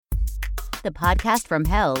The Podcast from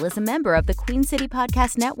Hell is a member of the Queen City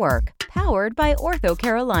Podcast Network, powered by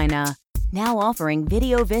OrthoCarolina. Now offering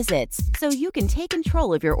video visits so you can take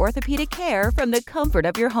control of your orthopedic care from the comfort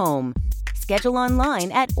of your home. Schedule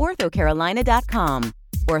online at OrthoCarolina.com.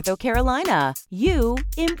 OrthoCarolina, you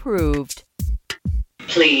improved.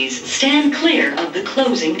 Please stand clear of the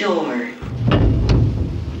closing door.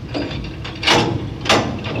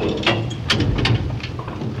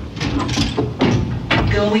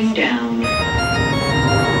 Going down.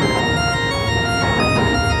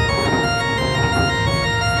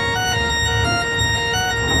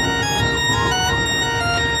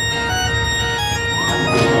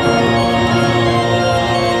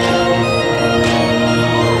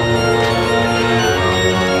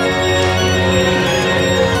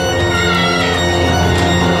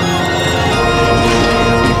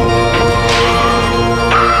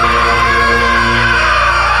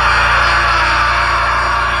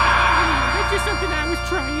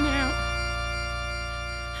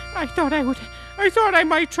 I thought I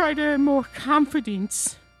might try to more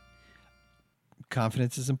confidence.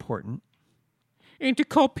 Confidence is important. And to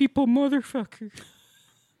call people motherfucker.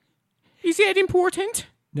 Is that important?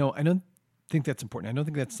 No, I don't think that's important. I don't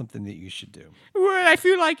think that's something that you should do. Well, I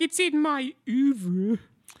feel like it's in my oeuvre.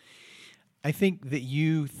 I think that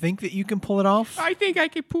you can pull it off. I think I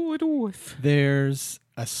can pull it off. There's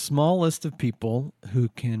a small list of people who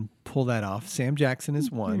can pull that off. Sam Jackson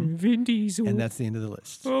is one. Vin Diesel. And that's the end of the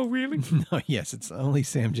list. Oh, really? No, yes, it's only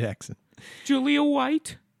Sam Jackson. Julia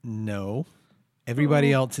White? No.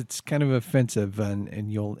 Everybody else, it's kind of offensive,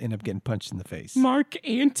 and you'll end up getting punched in the face. Mark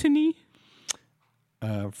Antony?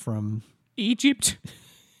 From Egypt?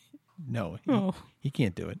 No, he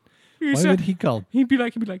can't do it. Why would he call? He'd be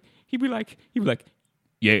like,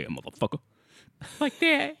 yeah, motherfucker. Like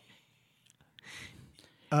that.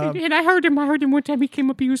 And I heard him one time. He came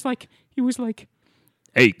up. He was like,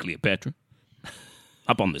 "Hey, Cleopatra,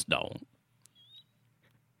 hop on this doll."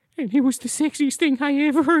 And it was the sexiest thing I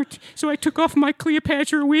ever heard. So I took off my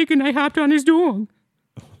Cleopatra wig and I hopped on his dong.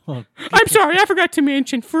 I'm sorry, I forgot to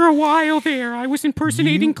mention. For a while there, I was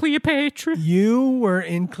impersonating Cleopatra. You were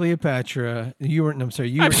in Cleopatra. You were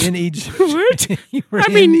in Egypt. What?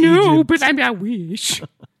 Egypt. But I wish.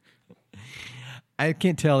 I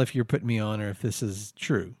can't tell if you're putting me on or if this is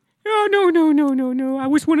true. Oh, no. I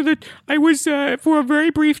was for a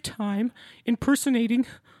very brief time, impersonating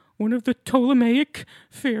one of the Ptolemaic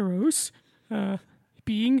pharaohs,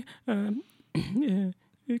 being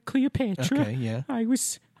Cleopatra. Okay, yeah. I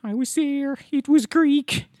was there. It was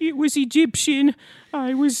Greek. It was Egyptian.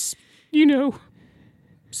 I was,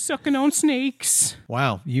 sucking on snakes.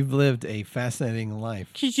 Wow, you've lived a fascinating life.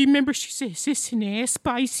 Because you remember she says, "Is this an asp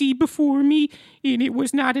I see before me?" And it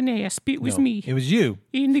was not an asp, it was me. It was you.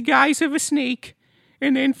 In the guise of a snake.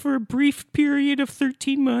 And then for a brief period of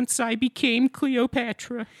 13 months, I became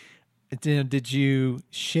Cleopatra. Did you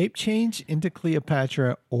shape change into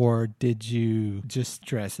Cleopatra, or did you just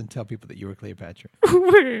dress and tell people that you were Cleopatra?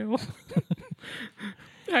 Well,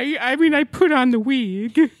 I put on the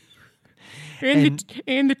wig. And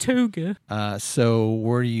the toga.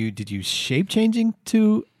 So did you shape changing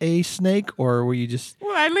to a snake, or were you just...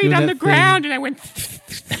 Well, I laid on the ground and I went...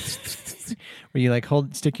 Were you like,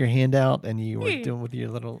 stick your hand out and you were doing with your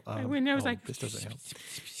little... I was like... This doesn't help.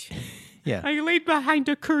 Yeah. I laid behind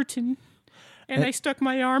a curtain and I stuck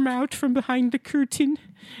my arm out from behind the curtain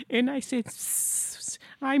and I said...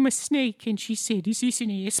 I'm a snake. And she said, "Is this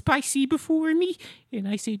an asp I see before me?" And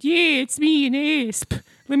I said, "Yeah, it's me, an asp.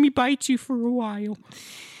 Let me bite you for a while."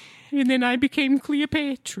 And then I became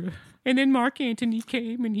Cleopatra. And then Mark Antony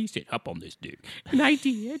came and he said, "Hop on this dude." And I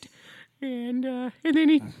did. And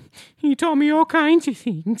then he taught me all kinds of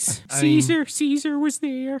things. Caesar was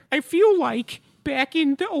there. I feel like back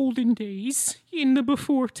in the olden days, in the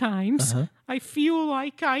before times, I feel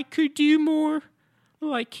like I could do more,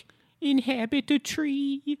 like... inhabit a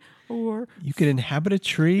tree, or... You could inhabit a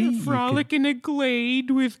tree? Frolic in a glade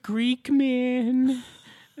with Greek men,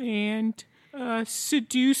 and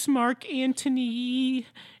seduce Mark Antony,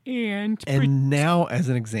 and now, as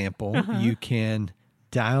an example, you can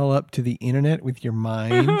dial up to the internet with your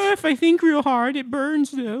mind. If I think real hard, it burns,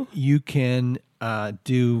 though. You can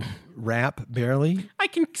do rap barely. I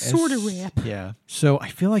can sort of rap. Yeah. So I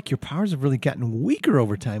feel like your powers have really gotten weaker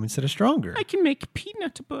over time instead of stronger. I can make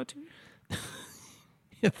peanut butter.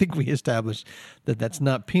 I think we established that that's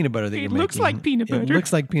not peanut butter that you're making. It looks like peanut butter. It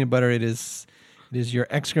looks like peanut butter. It is your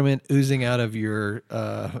excrement oozing out of your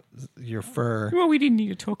fur. Well, we didn't need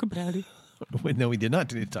to talk about it. No, we did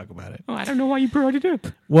not need to talk about it. Oh, I don't know why you brought it up.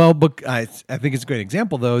 Well, but I think it's a great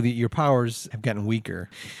example, though, that your powers have gotten weaker.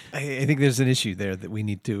 I think there's an issue there that we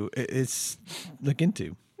need to look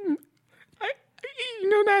into.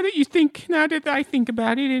 Now that I think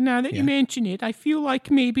about it, and now that you mention it, I feel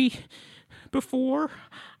like maybe before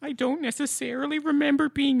I don't necessarily remember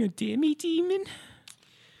being a demi-demon.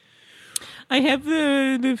 I have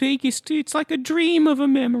the vaguest, it's like a dream of a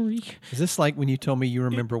memory. Is this like when you told me you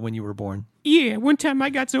remember when you were born? Yeah, one time I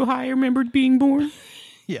got so high I remembered being born.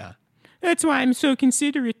 Yeah. That's why I'm so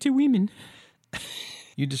considerate to women.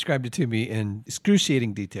 You described it to me in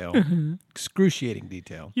excruciating detail. Excruciating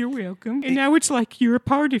detail. You're welcome. And now it's like you're a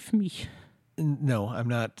part of me. No, I'm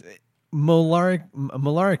not.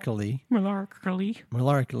 Malarically,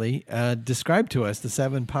 describe to us the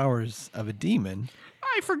 7 powers of a demon.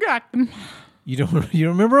 I forgot them. You don't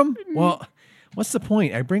remember them? Well, what's the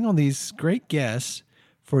point? I bring on these great guests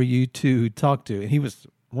for you to talk to, and he was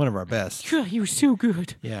one of our best. God, you were so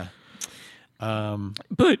good. Yeah.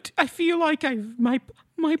 But I feel like my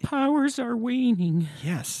powers are waning.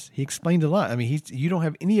 Yes, he explained a lot. I mean, you don't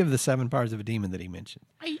have any of the 7 powers of a demon that he mentioned.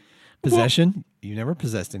 Possession? You never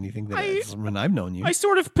possessed anything when I've known you. I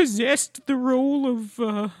sort of possessed the role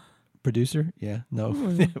of producer. Yeah, no,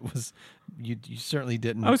 it was you. You certainly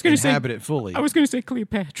didn't inhabit it fully. I was going to say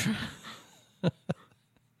Cleopatra.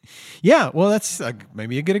 Yeah, well, that's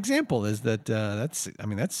maybe a good example. Is that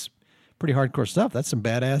that's pretty hardcore stuff. That's some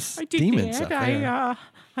badass demon stuff.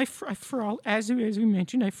 As we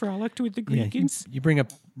mentioned, I frolicked with the Greeks. Yeah, you bring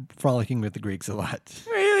up frolicking with the Greeks a lot.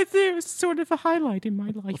 Well, it was sort of a highlight in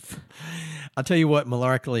my life. I'll tell you what,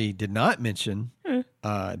 Malarically did not mention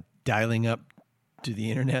dialing up to the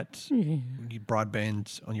internet,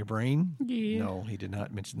 broadband on your brain. Yeah. No, he did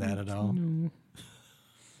not mention that at all. No.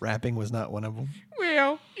 Rapping was not one of them.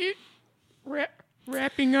 Well,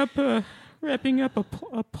 wrapping up a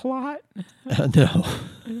plot. No,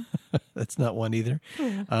 that's not one either.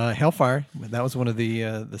 Hellfire. That was one of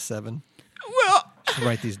the 7. Well, I'll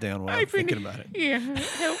write these down while I'm thinking about it. Yeah,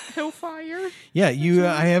 Hellfire. Yeah,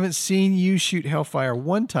 I haven't seen you shoot Hellfire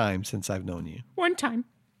one time since I've known you. One time.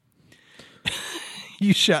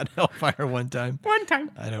 You shot Hellfire one time? One time.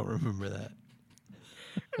 I don't remember that.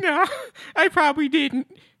 No, I probably didn't.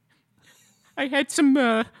 I had some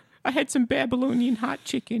Babylonian hot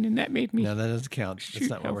chicken, and that made me. No, that doesn't count. That's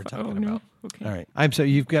not what we're talking about. Okay. All right. So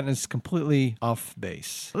you've gotten us completely off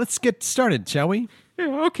base. Let's get started, shall we?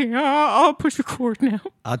 Yeah, okay. I'll push record now.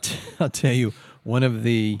 I'll tell you, one of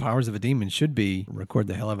the powers of a demon should be record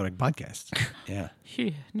the hell out of a podcast. Yeah.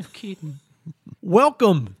 Yeah, no kidding.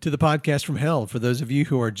 Welcome to the podcast from hell. For those of you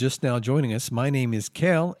who are just now joining us, my name is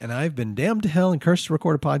Kel, and I've been damned to hell and cursed to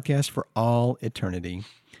record a podcast for all eternity.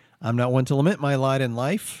 I'm not one to lament my lot in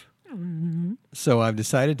life, so I've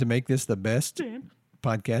decided to make this the best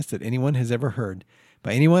podcast that anyone has ever heard.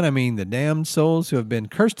 By anyone, I mean the damned souls who have been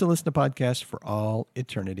cursed to listen to podcasts for all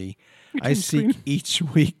eternity. I seek each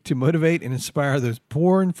week to motivate and inspire those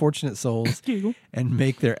poor, unfortunate souls and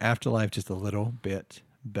make their afterlife just a little bit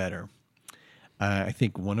better. I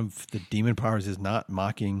think one of the demon powers is not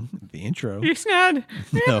mocking the intro. It's not.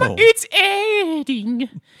 No. It's adding.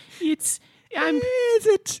 Is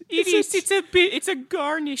it? It's a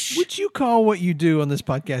garnish. Would you call what you do on this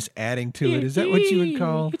podcast adding to it? Is that what you would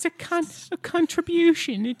call? It's a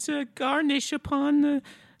contribution. It's a garnish upon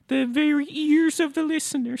the very ears of the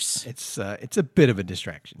listeners. It's a bit of a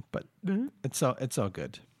distraction, but it's all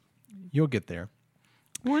good. You'll get there.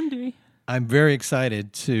 One day. I'm very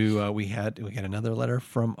excited to. We had another letter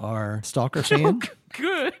from our stalker fan.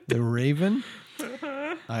 Good. The Raven.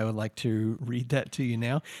 I would like to read that to you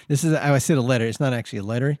now. This is, I said a letter. It's not actually a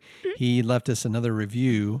letter. He left us another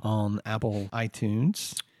review on Apple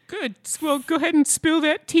iTunes. Good. Well, go ahead and spill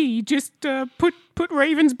that tea. Just put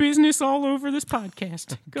Raven's business all over this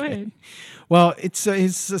podcast. Go ahead. Well, he's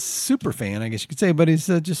a super fan, I guess you could say, but he's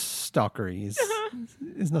just stalkery.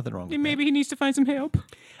 There's nothing wrong with Maybe he needs to find some help.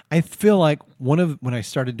 I feel like when I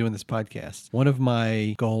started doing this podcast, one of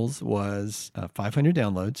my goals was 500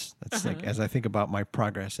 downloads. That's like, as I think about my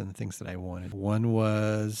progress and the things that I wanted. One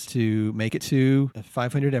was to make it to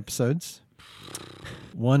 500 episodes.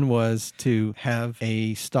 One was to have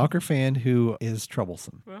a stalker fan who is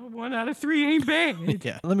troublesome. Well, 1 out of 3 ain't bad.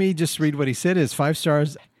 Yeah. Let me just read what he said. Is 5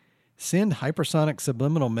 stars. Send hypersonic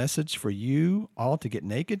subliminal message for you all to get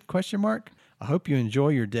naked? ? I hope you enjoy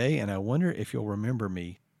your day, and I wonder if you'll remember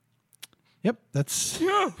me. Yep, that's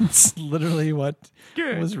literally what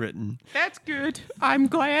was written. That's good. I'm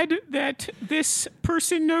glad that this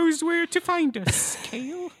person knows where to find us,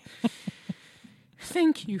 Kale.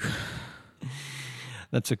 Thank you.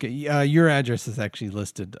 That's okay. Your address is actually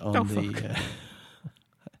listed on fuck.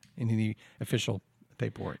 in the official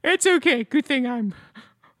paperwork. It's okay. Good thing I'm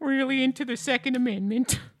really into the Second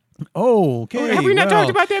Amendment. Oh, okay. Have we not talked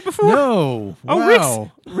about that before? No. Oh,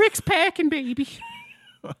 Wow. Rick's packing, baby.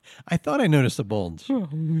 I thought I noticed a bulge. Oh,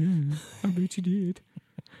 yeah. I bet you did.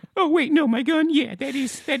 Oh, wait, no, my gun? Yeah, that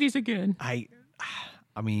is a gun. I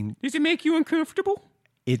mean, Does it make you uncomfortable?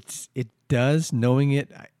 it does. Knowing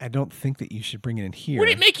it, I don't think that you should bring it in here. Would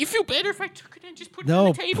it make you feel better if I took it and just put it No.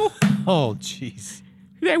 on the table? Oh, jeez.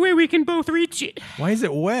 That way we can both reach it. Why is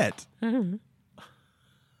it wet?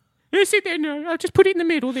 Sit there, no, I'll just put it in the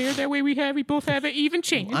middle there. That way we both have an even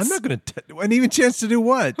chance. I'm not going to an even chance to do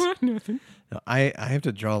what? Nothing. No, I have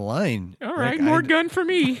to draw a line. All right, Rick. more gun for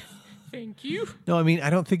me. Thank you. No, I mean, I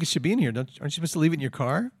don't think it should be in here. Aren't you supposed to leave it in your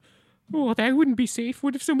car? Well, that wouldn't be safe.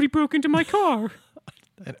 What if somebody broke into my car?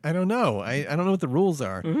 I don't know. I don't know what the rules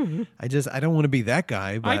are. I don't want to be that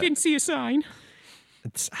guy. But I didn't see a sign.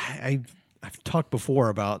 I've talked before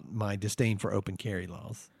about my disdain for open carry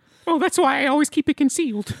laws. Oh, that's why I always keep it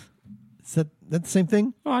concealed. Is that the same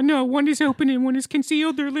thing? Oh, no, one is open and one is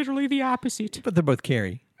concealed. They're literally the opposite. But they're both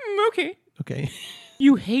carry. Okay. Okay.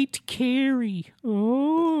 You hate carry.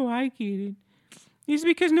 Oh, I get it. Is it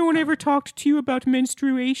because no one ever talked to you about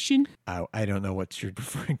menstruation? I don't know what you're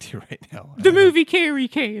referring to right now. The movie Carrie,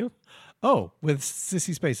 Kale. Oh, with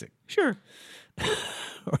Sissy Spacek. Sure.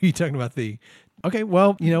 Or are you talking about the... Okay,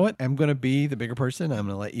 well, you know what? I'm going to be the bigger person. I'm going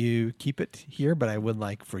to let you keep it here, but I would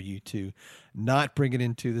like for you to not bring it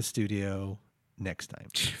into the studio next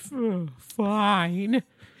time. Fine.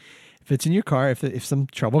 If it's in your car, if some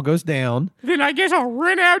trouble goes down... Then I guess I'll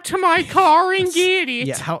run out to my car and get it.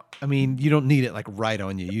 Yeah, you don't need it like right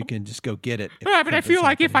on you. You can just go get it. But I feel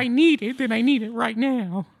like if I need it, then I need it right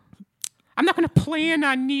now. I'm not going to plan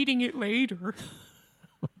on needing it later.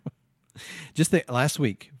 Just last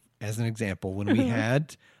week, as an example, when we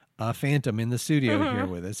had a Phantom in the studio here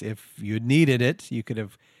with us, if you needed it, you could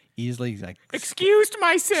have easily Excused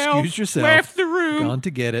myself. excused yourself, Left the room. gone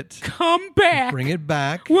to get it, Come back. bring it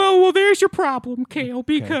back. Well, there's your problem, Kale,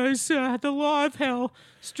 because the law of hell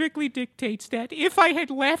strictly dictates that if I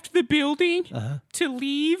had left the building to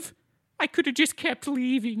leave, I could have just kept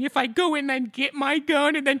leaving. If I go in and get my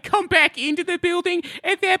gun and then come back into the building,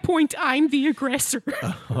 at that point, I'm the aggressor.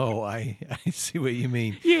 Oh, I see what you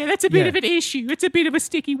mean. Yeah, that's a bit of an issue. It's a bit of a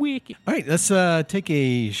sticky wicket. All right, let's take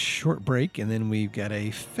a short break, and then we've got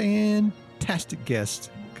a fantastic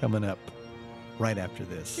guest coming up right after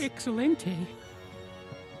this. Excelente.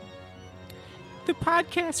 The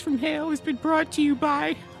podcast from hell has been brought to you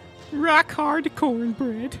by Rock Hard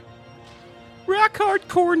Cornbread. Rock Hard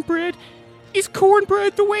Cornbread is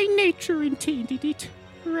cornbread the way nature intended it.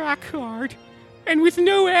 Rock hard. And with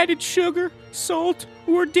no added sugar, salt,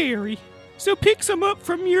 or dairy. So pick some up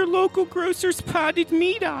from your local grocer's potted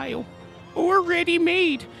meat aisle. Or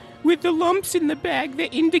ready-made, with the lumps in the bag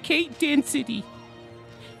that indicate density.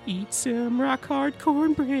 Eat some Rock Hard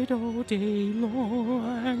Cornbread all day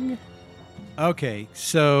long. Okay,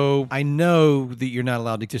 so I know that you're not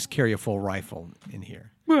allowed to just carry a full rifle in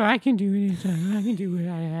here. Well, I can do it. I can do it.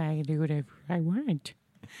 I can do whatever I want.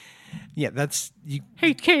 Yeah, that's you.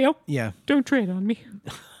 Hey, Kale. Yeah, Don't tread on me.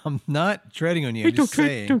 I'm not treading on you. Hey, I'm just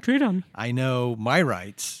saying. don't tread on me. I know my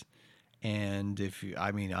rights, and if you,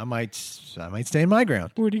 I might stand my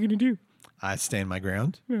ground. What are you gonna do? I stand my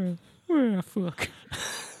ground. Fuck.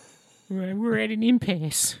 We're at an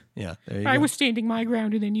impasse. Yeah, there you I go. was standing my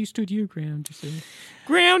ground, and then you stood your ground. So,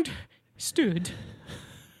 ground stood.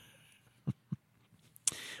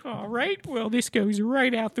 All right. Well, this goes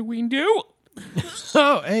right out the window.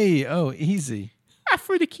 Oh, easy.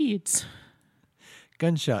 For the kids.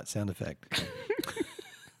 Gunshot sound effect.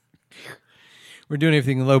 We're doing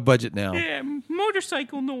everything low budget now. Yeah,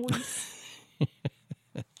 motorcycle noise.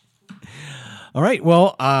 All right.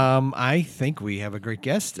 Well, I think we have a great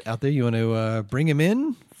guest out there. You want to bring him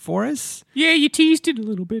in for us? Yeah, you teased it a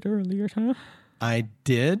little bit earlier, huh? I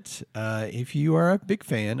did. If you are a big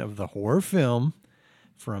fan of the horror film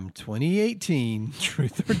from 2018,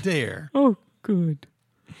 Truth or Dare. Oh, good.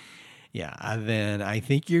 Yeah, then I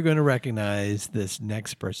think you're going to recognize this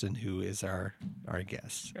next person who is our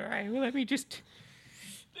guest. All right. Well, let me just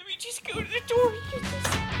go to the door.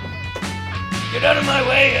 Get out of my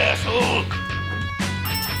way, asshole!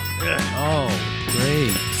 Oh,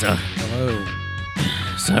 great. So, Hello.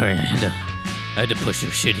 sorry, I had to push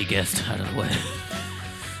your shitty guest out of the way.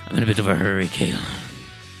 I'm in a bit of a hurry, Kale.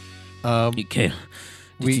 Kale.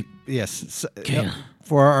 Kale.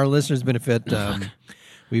 For our listeners' benefit,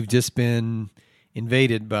 we've just been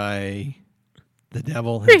invaded by The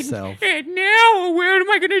devil himself. And now, what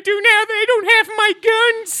am I going to do now that I don't have my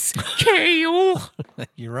guns, Kale?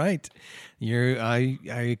 You're right.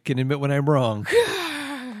 I can admit when I'm wrong.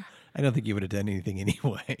 I don't think you would have done anything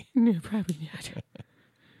anyway. No, probably not.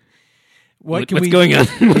 What's going on?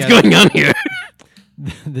 What's going on here?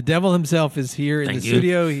 The devil himself is here in the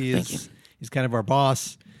studio. He's kind of our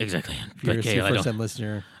boss. Exactly. If you're a first-time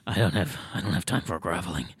listener. I don't have time for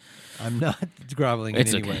groveling. I'm not groveling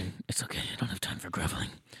it's in any okay. way. It's okay. I don't have time for groveling.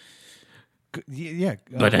 Yeah.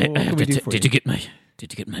 But I have to. Did you get my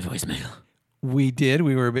voicemail? We did.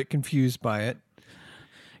 We were a bit confused by it.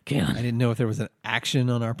 Kalen, I didn't know if there was an action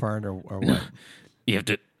on our part or what. No, you have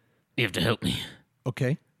to help me.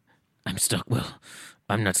 Okay. I'm stuck. Well,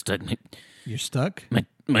 I'm not stuck. You're stuck?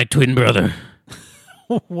 My twin brother.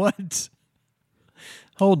 What?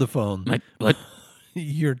 Hold the phone. What?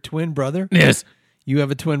 Your twin brother? Yes. You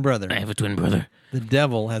have a twin brother. I have a twin brother. The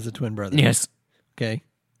devil has a twin brother. Yes. Okay.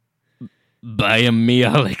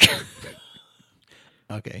 Biamialik.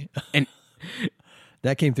 Okay. And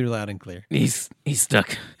that came through loud and clear. He's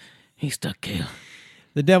stuck. He's stuck, Kale.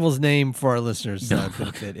 The devil's name for our listeners'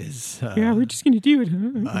 benefit is... yeah, we're just going to do it,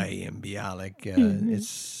 huh? I am Bialik.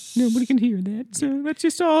 It's... Nobody can hear that, so let's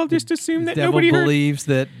just all assume that devil nobody heard. believes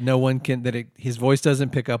that no one can... his voice doesn't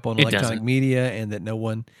pick up on electronic doesn't. media and that no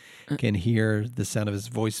one can hear the sound of his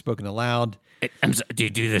voice spoken aloud. I'm sorry, do you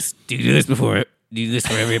do this? Do you do this before? Do you do this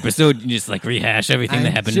for every episode? You just like rehash everything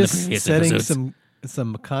that happened in the previous setting episodes?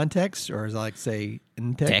 some context, or is it like say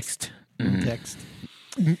in text? Text.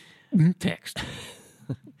 Text.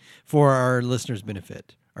 For our listeners'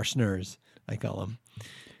 benefit, our snurs, I call them.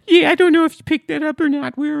 Yeah, I don't know if you picked that up or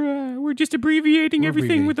not. We're just abbreviating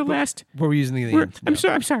everything with the last. We're using the end. I'm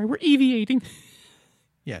sorry. We're eviating.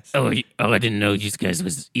 Yes. Oh, I didn't know you guys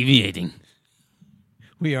was eviating.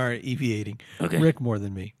 We are eviating. Okay. Rick more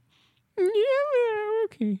than me. Yeah.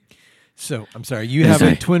 Okay. So I'm sorry. You have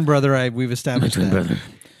a twin brother. We've established My twin that. brother.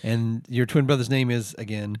 And your twin brother's name is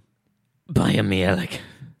again Biamialik.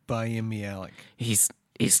 Biamialik. He's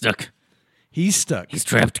stuck. He's stuck. He's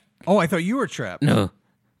trapped. Oh, I thought you were trapped. No,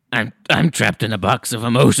 I'm trapped in a box of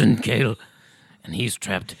emotion, Kale, and he's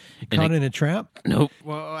trapped. Caught in a trap? Nope.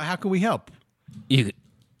 Well, how can we help?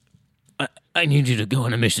 I need you to go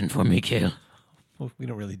on a mission for me, Kale. Well, we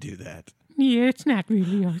don't really do that. Yeah, it's not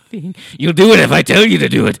really our thing. You'll do it if I tell you to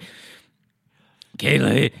do it. Kale,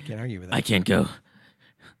 I Can't argue with that. I can't go.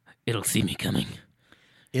 It'll see me coming.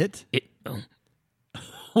 It? Oh,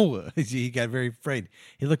 Oh, he got very afraid.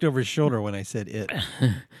 He looked over his shoulder when I said it.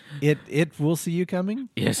 It will see you coming?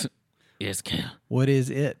 yes, Kale. What is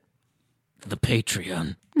it? The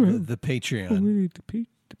Patreon. The Patreon.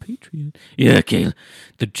 The Patreon. Yeah, Kale.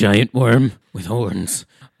 The giant worm with horns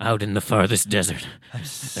out in the farthest desert.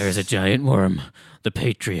 There's a giant worm, the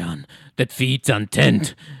Patreon, that feeds on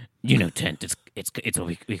tent. You know, tent. It's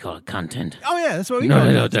what we call it, content. Oh yeah, that's what we call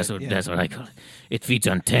it. No, that's what I call it. It feeds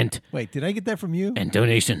on tent Wait, did I get that from you? and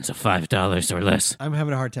donations of $5 or less. I'm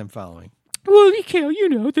having a hard time following. Well, Kale, you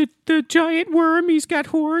know, the giant worm, he's got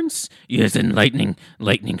horns. Yes, and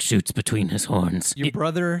lightning shoots between his horns. Your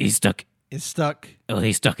brother He's stuck. is stuck. Oh,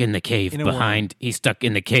 he's stuck in the cave In a behind. He's stuck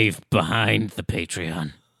in the cave behind the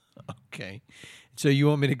Patreon. Okay. So you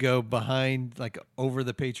want me to go behind, like over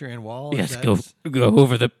the Patreon wall? Yes, go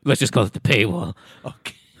over the. Let's just call it the paywall.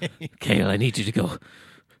 Okay. Kale, I need you to go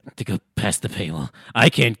past the paywall. I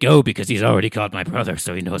can't go because he's already caught my brother,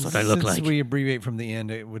 so he knows what I look Since like. we abbreviate from the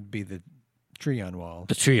end, it would be the Treon wall.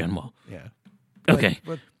 The Treon wall. Yeah. Okay.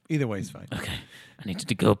 But either way is fine. Okay. I need you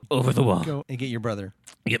to go over the wall. Go and get your brother.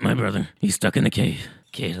 Get my brother. He's stuck in the cave.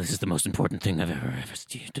 Kale, this is the most important thing I've ever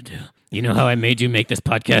asked you to do. You know how I made you make this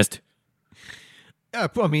podcast? I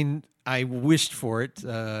mean, I wished for it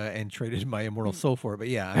and traded my immortal soul for it. But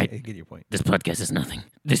yeah, I get your point. This podcast is nothing.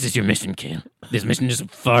 This is your mission, Kale. This mission is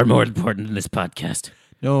far more important than this podcast.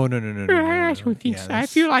 No. I don't think Yeah, so. I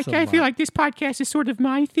that's feel like a lot. this podcast is sort of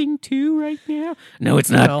my thing too right now. No, it's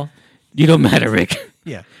not. Well, You don't matter, Rick.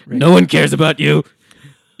 yeah. Rick. No one cares about you.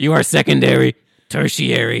 You are secondary,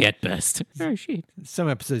 tertiary at best. Oh shit. Some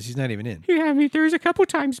episodes he's not even in. Yeah, I mean, there was a couple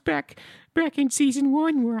times back in season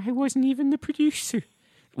 1 where I wasn't even the producer.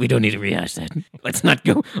 We don't need to rehash that. Let's not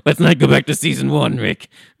go back to season 1, Rick.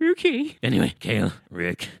 Okay. Anyway, Kale,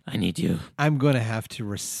 Rick, I need you. I'm going to have to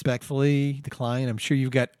respectfully decline. I'm sure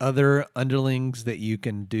you've got other underlings that you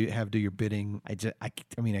can do your bidding. I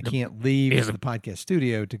can't leave the podcast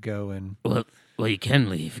studio to go and. Well, you can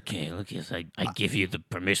leave, Kale, because I give you the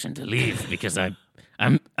permission to leave because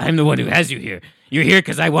I'm the one who has you here. You're here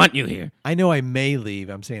because I want you here. I know I may leave.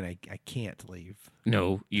 I'm saying I can't leave.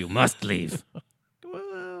 No, you must leave.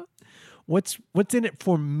 Well, what's in it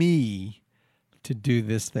for me to do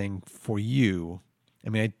this thing for you. I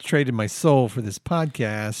mean, I traded my soul for this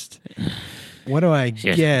podcast. What do I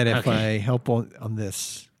get if I help on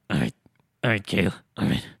this? All right, Kale. All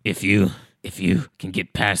right. If you can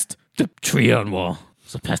get past the Treon wall,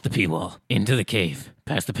 so past the P wall, into the cave,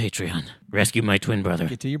 past the Patreon, rescue my twin brother.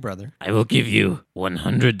 Get to your brother. I will give you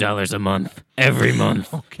 $100 a month, every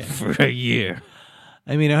month, Okay. for a year.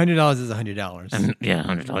 I mean, $100 is $100. Yeah,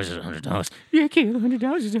 $100 is $100. Yeah, Kale,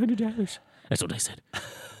 $100 is $100. That's what I said.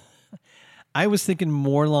 I was thinking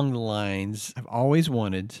more along the lines I've always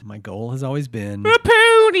wanted. My goal has always been A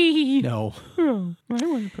pony! no Oh, I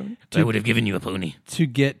want a pony. I would have given you a pony. to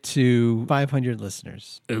get to 500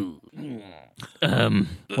 listeners. Ooh.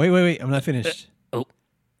 Wait. I'm not finished. Oh.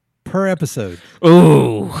 Per episode.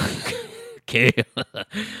 Oh. Okay.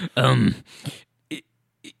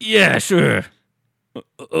 Yeah, sure.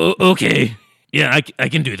 Okay. Yeah, I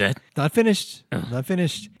can do that. Not finished. Not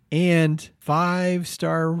finished. And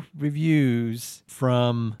 5-star reviews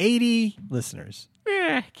from 80 listeners.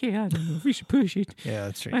 Yeah, Kale, I don't know if we should push it. Yeah,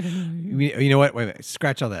 that's I right. don't know. You know what? Wait.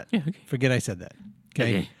 Scratch all that. Yeah, okay. Forget I said that.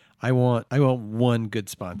 Okay. Okay. I want one good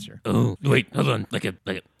sponsor. Oh, wait, hold on.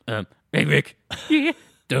 Hey Rick, Yeah.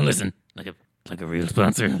 don't listen. Like a real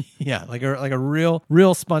sponsor. Yeah, like a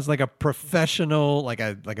real sponsor, like a professional, like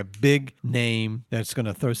a big name that's going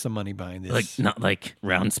to throw some money behind this. Like not like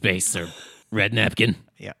Round Space or Red Napkin.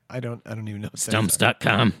 Yeah, I don't even know. What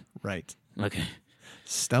Stumps.com. Right. Okay.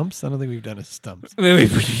 Stumps? I don't think we've done a Stumps.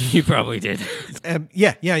 You probably did.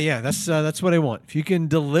 Yeah. That's what I want. If you can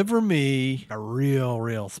deliver me a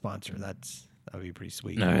real sponsor, that would be pretty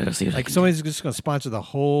sweet. All right, I'll see if I Like can. somebody's just going to sponsor the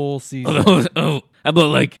whole season. Oh, how about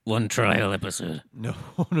like one trial episode? No.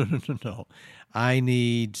 I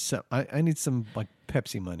need some like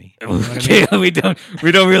Pepsi money. You know what I mean? Okay,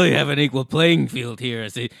 we don't really have an equal playing field here. You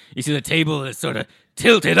see the table is sort of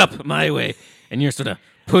tilted up my way, and you're sort of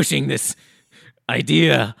pushing this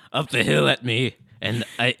idea up the hill at me, and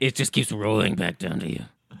it just keeps rolling back down to you.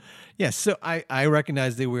 Yes, so I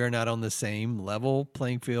recognize that we are not on the same level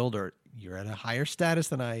playing field, or you're at a higher status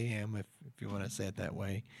than I am, if you want to say it that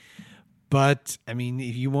way. But I mean,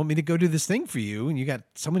 if you want me to go do this thing for you, and you got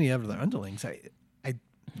so many other underlings,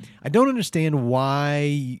 I don't understand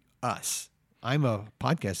why us. I'm a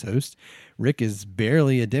podcast host. Rick is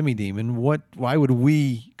barely a demidemon. Why would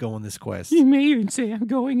we go on this quest? You may even say I'm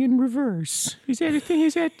going in reverse. Is that a thing?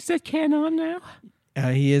 Is that canon now?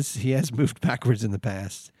 He has moved backwards in the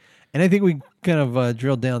past, and I think we kind of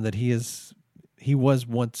drilled down that he was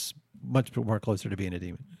once much more closer to being a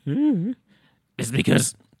demon. It's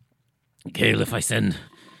because, Kale, if I send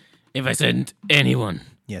anyone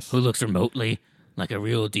Yes. who looks remotely like a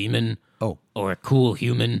real demon, Oh. or a cool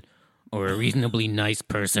human, or a reasonably nice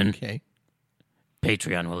person, Okay.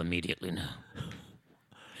 Patreon will immediately know.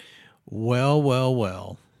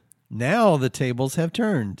 Well. Now the tables have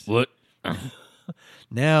turned. What?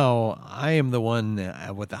 Now I am the one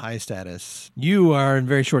with the high status. You are in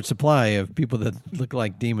very short supply of people that look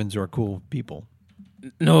like demons or cool people.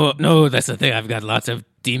 No, that's the thing. I've got lots of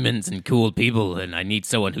demons and cool people, and I need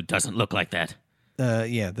someone who doesn't look like that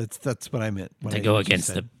Yeah, that's what I meant. to go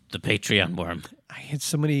against the Patreon worm. I had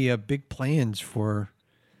so many big plans for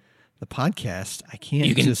the podcast. I can't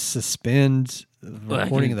You can- just suspend the Well, I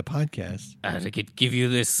recording can- of the podcast. I could give you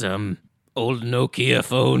this old Nokia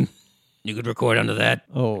phone. You could record onto that.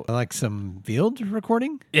 Oh, like some field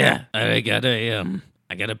recording? Yeah, I got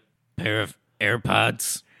a pair of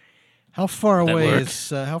AirPods. How far That away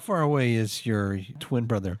work? is your twin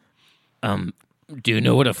brother? Do you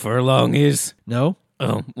know what a furlong is? No?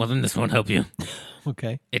 Oh, well then this won't help you.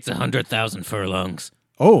 Okay. It's 100,000 furlongs.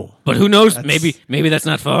 Oh, But who knows? That's- Maybe that's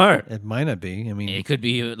not far. it might not be. I mean, It could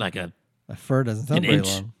be like a a fur doesn't sound an very inch.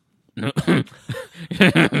 long. No.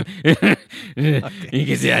 You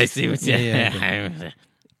can see. I see what you. Yeah,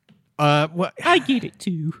 Well, I get it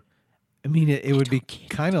too. I mean, it would be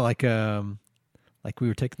kind of like we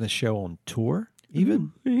were taking the show on tour,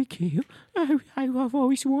 even. Okay. I've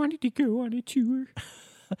always wanted to go on a tour.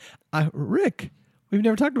 Rick, we've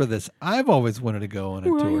never talked about this. I've always wanted to go on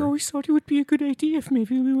a Well, I tour. always thought it would be a good idea if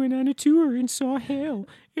maybe we went on a tour and saw hell.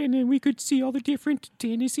 And then we could see all the different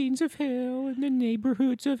denizens of hell and the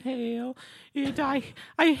neighborhoods of hell. And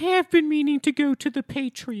I have been meaning to go to the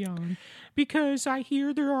Patreon because I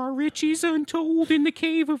hear there are riches untold in the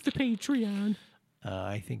cave of the Patreon.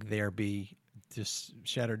 I think there be just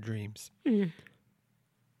shattered dreams. Yeah.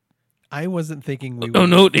 I wasn't thinking we. Oh would,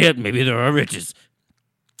 no! Yeah, maybe there are riches,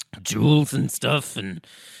 jewels and stuff, and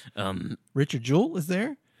Richard Jewell is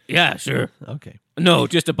there? yeah, sure. Okay. No,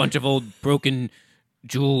 just a bunch of old broken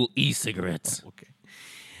Jewel e-cigarettes. Okay.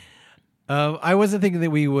 I wasn't thinking that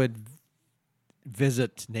we would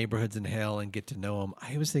visit neighborhoods in hell and get to know them.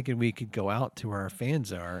 I was thinking we could go out to where our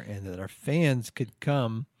fans are, and that our fans could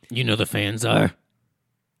come. You know the fans are.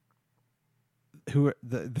 Who are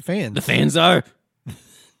the fans? The fans are.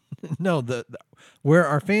 No, the where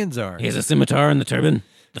our fans are. He has a scimitar and the turban.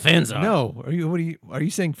 The fans are. No, are you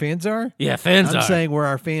saying fans are? Yeah, fans are. I'm saying where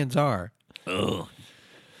our fans are. Oh,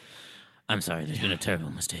 I'm sorry. There's been a terrible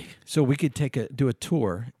mistake. So we could do a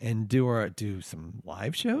tour and do some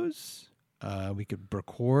live shows. We could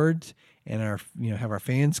record and have our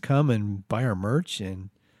fans come and buy our merch and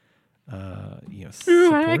Ooh, I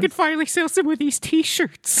support. could finally sell some of these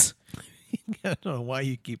T-shirts. I don't know why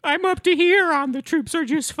you keep. I'm up to here on the Troops Are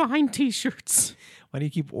Just Fine T-shirts. Why do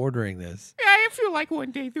you keep ordering this? I feel like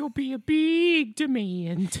one day there'll be a big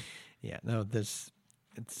demand. Yeah, no, it's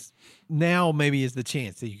now maybe is the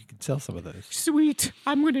chance that you can sell some of those. Sweet.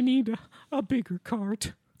 I'm going to need a bigger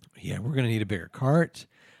cart. Yeah, we're going to need a bigger cart.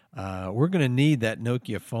 We're going to need that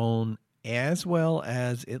Nokia phone as well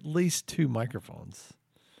as at least 2 microphones.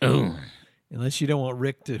 Oh. Unless you don't want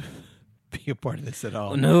Rick to be a part of this at all.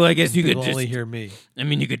 Well, no, I guess you could People just only hear me. I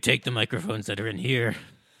mean, you could take the microphones that are in here.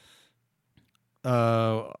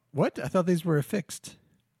 What? I thought these were affixed.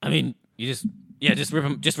 I mean, just rip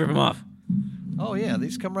them off. Oh yeah,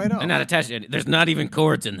 these come right off. They're not attached to it. There's not even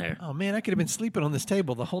cords in there. Oh man, I could have been sleeping on this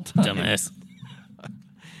table the whole time. Dumbass.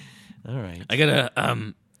 All right. I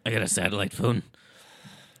got a satellite phone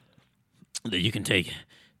that you can take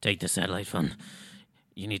the satellite phone.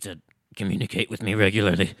 You need to communicate with me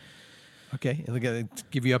regularly. Okay, and they're gonna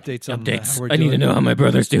give you updates on how we're I doing. need to know how my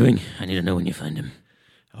brother's doing. I need to know when you find him.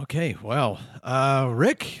 Okay, well,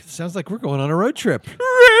 Rick, sounds like we're going on a road trip.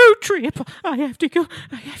 Road trip. I have to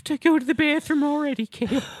go to the bathroom already,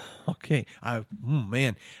 Kale. Okay,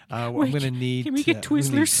 man, I'm Wait, gonna need. can we get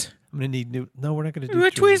Twizzlers? I'm gonna need new. No, we're not gonna do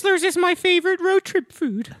Twizzlers is my favorite road trip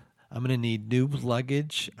food. I'm gonna need new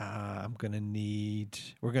luggage. I'm gonna need.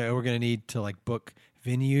 We're gonna need to like book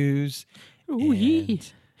venues. Oh yeah.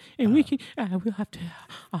 and- And we can. We'll have to.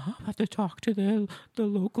 I'll have to talk to the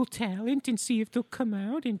local talent and see if they'll come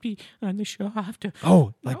out and be on the show. I have to.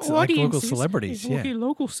 Oh, like local audiences, celebrities, yeah. Okay,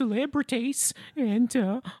 local celebrities and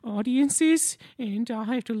audiences, and I'll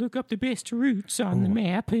have to look up the best routes on the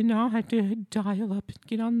map, and I'll have to dial up and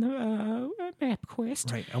get on the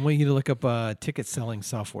MapQuest. Right. I want you to look up ticket selling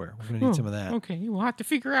software. We're gonna need some of that. Okay, we'll have to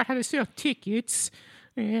figure out how to sell tickets.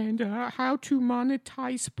 And how to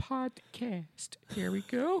monetize podcast. There we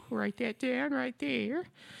go. Write that down right there.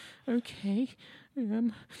 Okay.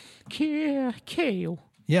 Kale,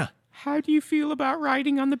 Yeah. how do you feel about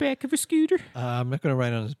riding on the back of a scooter? I'm not going to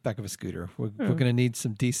ride on the back of a scooter. We're going to need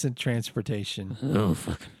some decent transportation. Oh,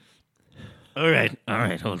 fuck. All right,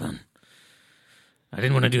 hold on. I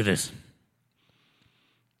didn't want to do this.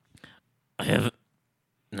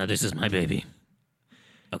 Now this is my baby.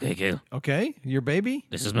 Okay, Kale. Okay. Your baby?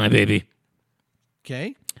 This is my baby.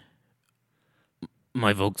 Okay.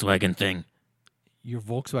 My Volkswagen thing. Your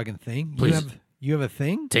Volkswagen thing? Please. You have a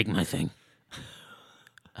thing? Take my thing.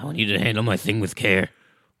 I want you to handle my thing with care.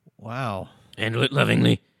 Wow. Handle it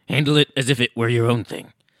lovingly. Handle it as if it were your own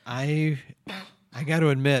thing. I got to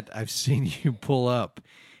admit, I've seen you pull up,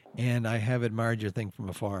 and I have admired your thing from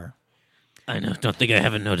afar. I know. Don't think I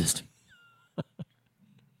haven't noticed.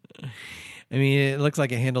 I mean, it looks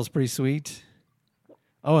like it handles pretty sweet.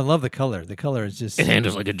 Oh, I love the color. The color is just It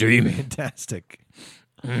handles like a dream. fantastic.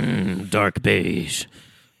 Dark beige.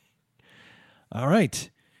 All right.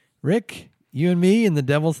 Rick, you and me and the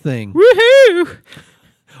Devil's Thing. Woohoo!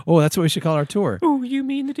 Oh, that's what we should call our tour. Oh, you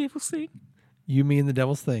mean the Devil's Thing? You, me, and the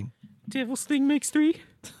Devil's Thing. Devil's Thing makes 3?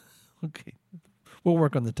 Okay. We'll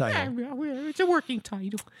work on the title. It's a working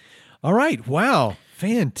title. All right. Wow.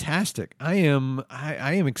 Fantastic. I am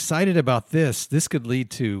excited about this. This could lead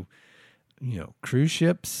to, cruise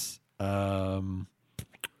ships.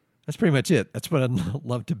 That's pretty much it. That's what I'd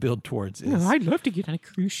love to build towards. Is, I'd love to get on a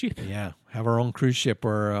cruise ship. yeah, have our own cruise ship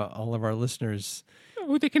where all of our listeners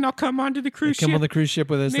Oh, they can all come onto the cruise come ship. on the cruise ship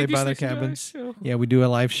with us. Maybe they buy their listen to cabins. us, so- Yeah, we do a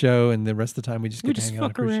live show, and the rest of the time we just We get to just hang out on a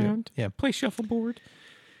fuck cruise around. ship. Yeah, Play shuffleboard.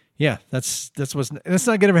 yeah. Let's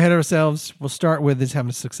not get ahead of ourselves. We'll start with is having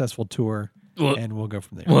a successful tour, Well- and we'll go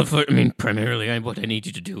from there. Well, primarily, what I need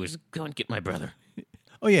you to do is go and get my brother.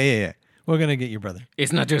 Oh yeah. We're gonna get your brother.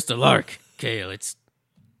 It's not just a lark, Kale.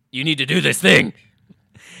 You need to do this thing.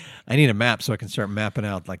 I need a map so I can start mapping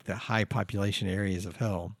out like the high population areas of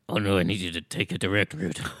hell. Oh no, I need you to take a direct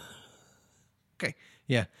route. Okay.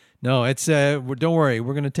 Yeah. No, it's don't worry.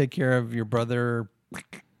 We're gonna take care of your brother.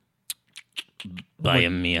 Buy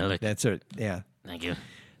him, Mielek. That's it. Yeah. Thank you.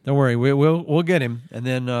 Don't worry. We'll get him, and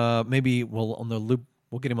then maybe we'll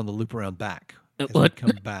get him on the loop around back. As we What?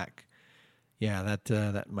 come back. Yeah,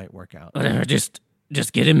 that might work out. Whatever, just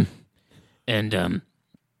get him and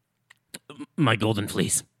my golden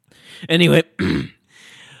fleece. Anyway,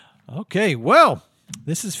 Okay, well,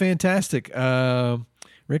 this is fantastic.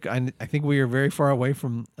 Rick, I think we are very far away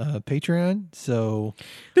from Patreon, so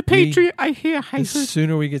The Patriot, I the heard.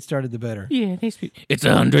 sooner we get started, the better. Yeah, it's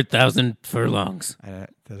 100,000 furlongs.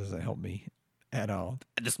 That doesn't help me at all.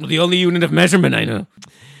 That's the only unit of measurement I know.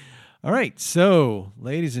 All right, so,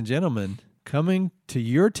 ladies and gentlemen, coming to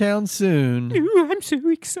your town soon, Ooh, I'm so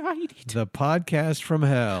excited. the podcast from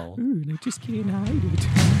hell. Ooh, and I just can't hide it.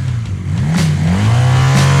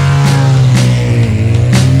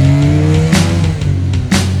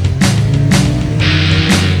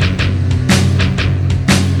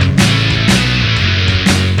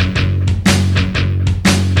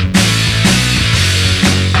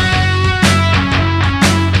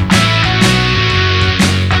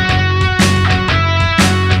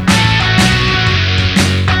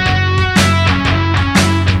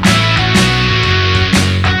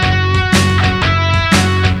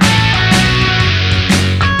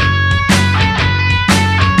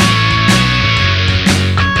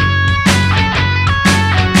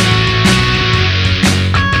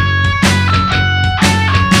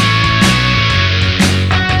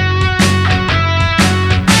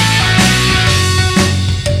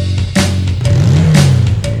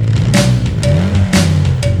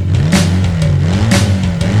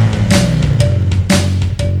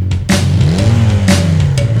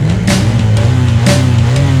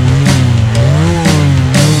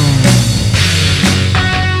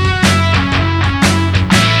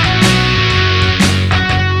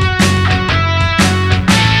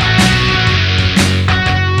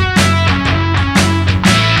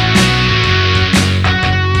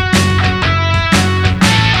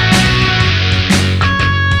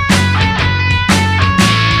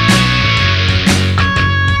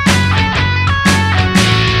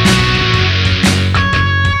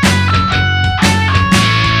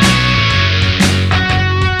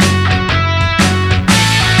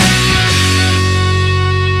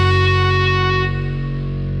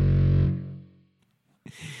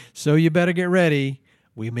 So you better get ready.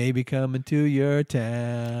 We may be coming to your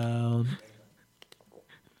town.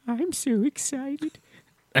 I'm so excited.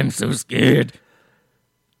 I'm so scared.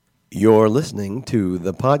 You're listening to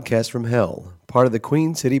the Podcast from Hell, part of the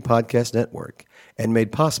Queen City Podcast Network, and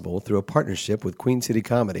made possible through a partnership with Queen City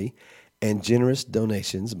Comedy and generous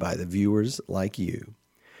donations by the viewers like you.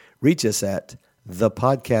 Reach us at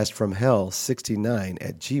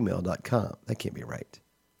thepodcastfromhell69@gmail.com. That can't be right.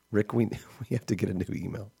 Rick, we have to get a new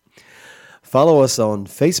email. Follow us on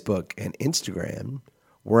Facebook and Instagram,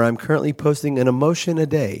 where I'm currently posting an emotion a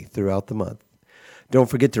day throughout the month. Don't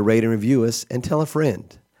forget to rate and review us and tell a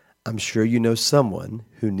friend. I'm sure you know someone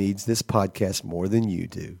who needs this podcast more than you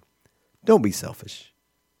do. Don't be selfish.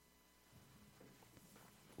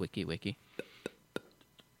 Wiki.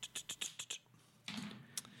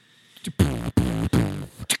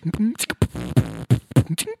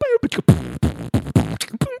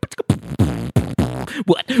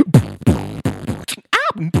 What?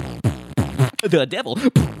 The devil.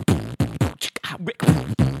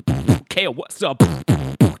 Okay, what's up?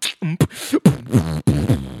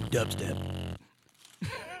 Dubstep.